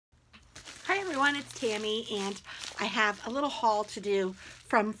everyone, it's Tammy, and I have a little haul to do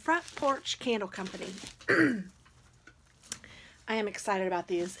from Front Porch Candle Company. I am excited about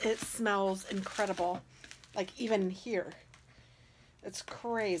these. It smells incredible. Like even here. It's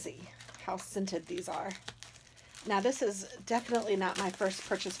crazy how scented these are. Now this is definitely not my first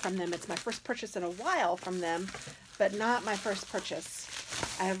purchase from them. It's my first purchase in a while from them, but not my first purchase.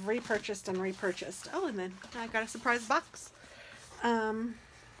 I have repurchased and repurchased. Oh, and then I got a surprise box.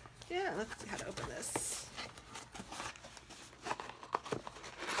 Yeah, let's see how to open this.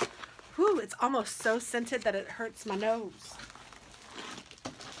 Whew, it's almost so scented that it hurts my nose.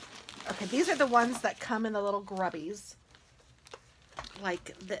 Okay, these are the ones that come in the little grubbies,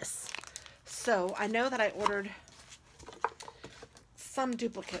 like this. So I know that I ordered some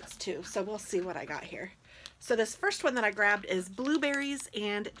duplicates too, so we'll see what I got here. So this first one that I grabbed is blueberries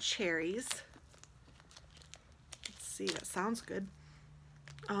and cherries. Let's see, that sounds good.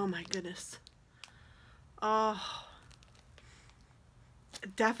 Oh my goodness. Oh,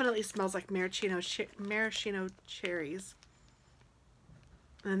 it definitely smells like maraschino cherries.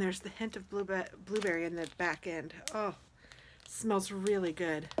 And then there's the hint of blueberry in the back end. Oh, smells really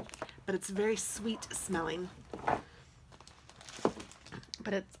good, but it's very sweet smelling.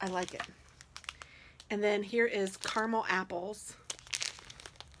 But I like it. And then here is caramel apples.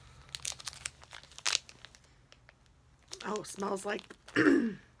 Oh, smells like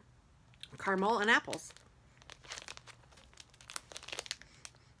caramel and apples.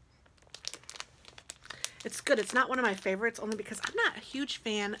 It's good. It's not one of my favorites only because I'm not a huge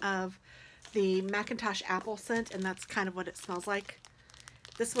fan of the Macintosh apple scent, and that's kind of what it smells like.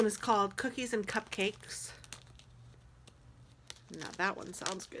 This one is called Cookies and Cupcakes. Now that one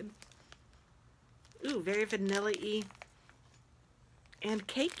sounds good. Ooh, very vanilla-y and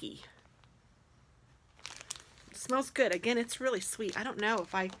cakey. It smells good. Again, it's really sweet. I don't know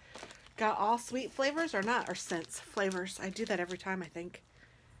if I got all sweet flavors or not, or scents, flavors. I do that every time, I think.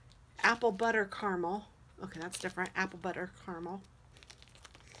 Apple butter caramel. Okay, that's different. Apple butter caramel.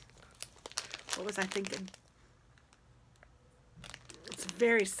 What was I thinking? It's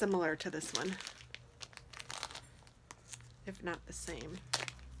very similar to this one, if not the same.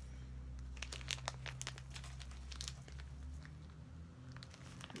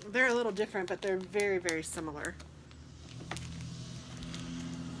 They're a little different, but they're very, very similar.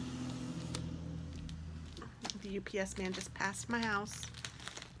 The UPS man just passed my house.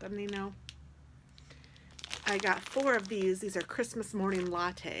 Doesn't he know? I got 4 of these. These are Christmas morning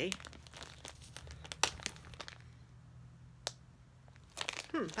latte.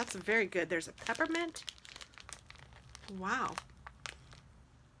 That's very good. There's a peppermint. Wow.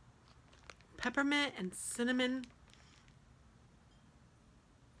 Peppermint and cinnamon.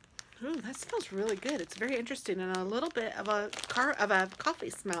 Ooh, that smells really good. It's very interesting, and a little bit of a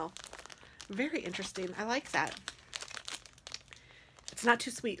coffee smell. Very interesting. I like that. It's not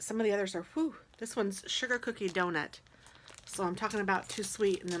too sweet. Some of the others are, whew. This one's sugar cookie donut. So I'm talking about too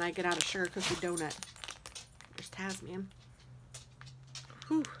sweet, and then I get out a sugar cookie donut. There's Tasman.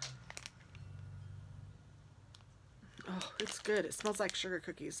 Whew. Oh, it's good. It smells like sugar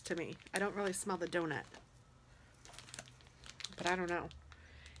cookies to me. I don't really smell the donut, but I don't know.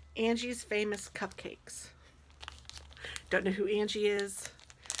 Angie's Famous Cupcakes. Don't know who Angie is.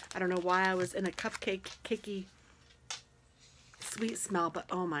 I don't know why I was in a cakey sweet smell, but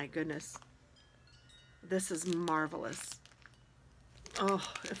oh my goodness. This is marvelous. Oh,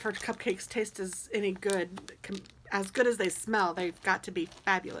 if her cupcakes taste as any good, as good as they smell, they've got to be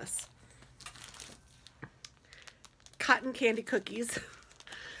fabulous. Cotton candy cookies.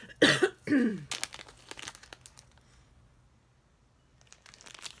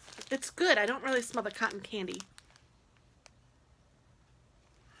 It's good. I don't really smell the cotton candy,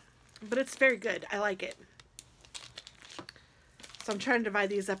 but it's very good. I like it. So I'm trying to divide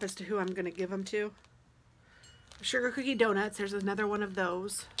these up as to who I'm going to give them to. Sugar cookie donuts. There's another one of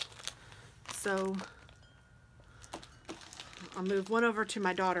those. So I'll move one over to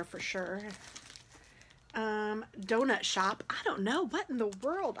my daughter for sure. Donut shop. I don't know. What in the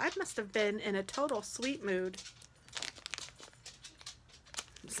world? I must have been in a total sweet mood.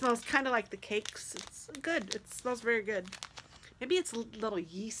 It smells kind of like the cakes. It's good. It smells very good. Maybe it's a little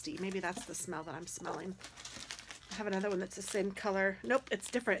yeasty. Maybe that's the smell that I'm smelling. I have another one that's the same color. Nope,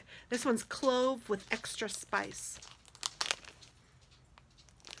 it's different. This one's clove with extra spice.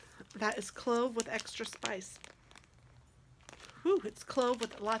 That is clove with extra spice. Whew, it's clove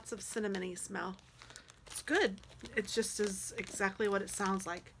with lots of cinnamony smell. It's good. It's just is exactly what it sounds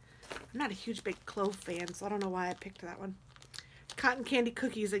like. I'm not a huge big clove fan, so I don't know why I picked that one. Cotton candy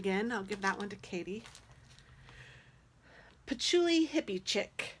cookies again. I'll give that one to Katie. Patchouli hippie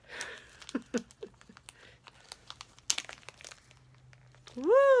chick.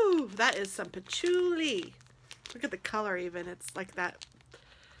 Woo! That is some patchouli. Look at the color even. It's like that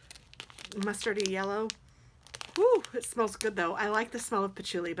mustardy yellow. Woo! It smells good though. I like the smell of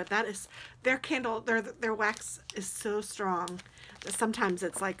patchouli, but that is their candle, their wax is so strong that sometimes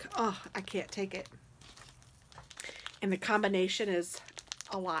it's like, oh, I can't take it. And the combination is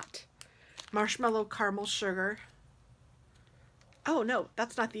a lot. Marshmallow caramel sugar. Oh no,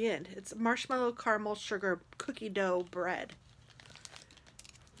 that's not the end. It's marshmallow caramel sugar cookie dough bread.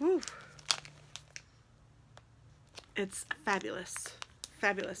 Woo! It's fabulous.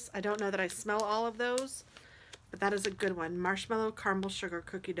 Fabulous. I don't know that I smell all of those, but that is a good one. Marshmallow caramel sugar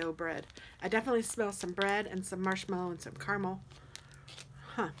cookie dough bread. I definitely smell some bread and some marshmallow and some caramel.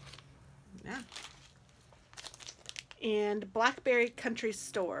 Huh. Yeah. And Blackberry Country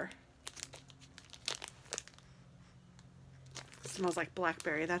Store. Smells like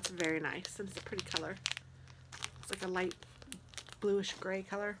blackberry. That's very nice. And it's a pretty color. It's like a light bluish gray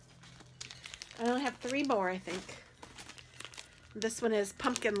color. I only have 3 more, I think. This one is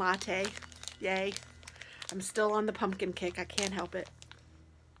pumpkin latte. Yay. I'm still on the pumpkin kick. I can't help it.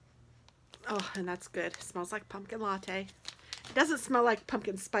 Oh, and that's good. It smells like pumpkin latte. It doesn't smell like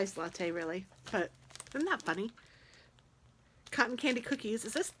pumpkin spice latte, really. But isn't that funny? Cotton candy cookies.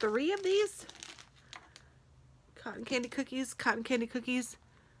 Is this 3 of these? Cotton candy cookies, cotton candy cookies,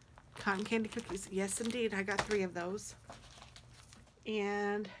 cotton candy cookies. Yes, indeed. I got 3 of those.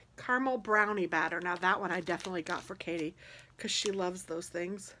 And caramel brownie batter. Now that one I definitely got for Katie because she loves those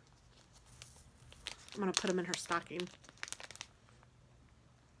things. I'm going to put them in her stocking.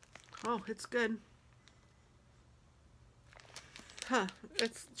 Oh, it's good. Huh.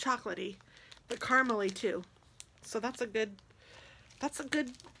 It's chocolatey, but caramely too. So that's a good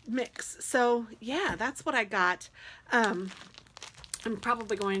mix. So yeah, that's what I got. I'm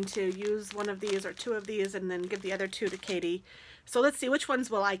probably going to use one of these or 2 of these and then give the other 2 to Katie. So let's see, which ones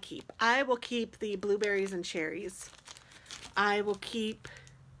will I keep? I will keep the blueberries and cherries. I will keep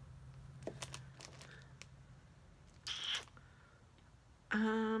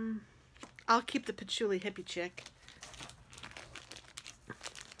I'll keep the patchouli hippie chick.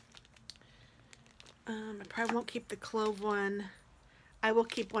 I probably won't keep the clove one. I will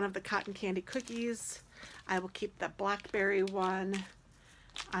keep one of the cotton candy cookies. I will keep the blackberry one.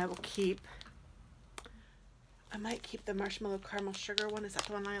 I might keep the marshmallow caramel sugar one. Is that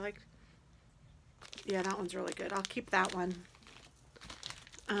the one I like? Yeah, that one's really good. I'll keep that one.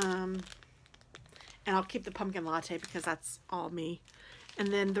 And I'll keep the pumpkin latte because that's all me. And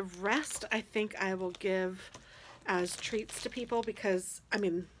then the rest I think I will give as treats to people because, I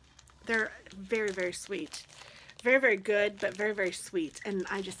mean, they're very, very sweet. Very, very good, but very, very sweet. And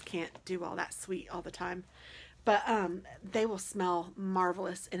I just can't do all that sweet all the time. But they will smell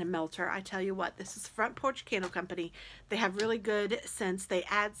marvelous in a melter. I tell you what, this is Front Porch Candle Company. They have really good scents. They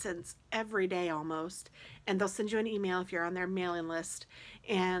add scents every day almost. And they'll send you an email if you're on their mailing list.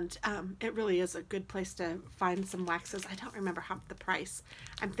 And it really is a good place to find some waxes. I don't remember the price.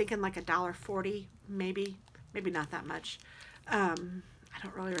 I'm thinking like $1.40, maybe not that much. I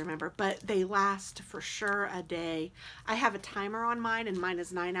don't really remember, but they last for sure a day. I have a timer on mine, and mine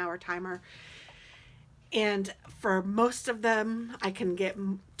is 9-hour timer. And for most of them, I can get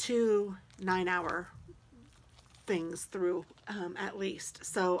 2 9-hour things through at least.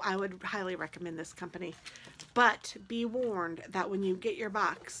 So I would highly recommend this company. But be warned that when you get your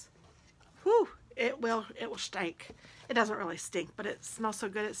box, whew, it will stink. It doesn't really stink, but it smells so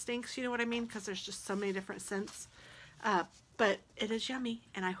good it stinks. You know what I mean? Because there's just so many different scents. But it is yummy,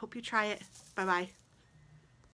 and I hope you try it. Bye-bye.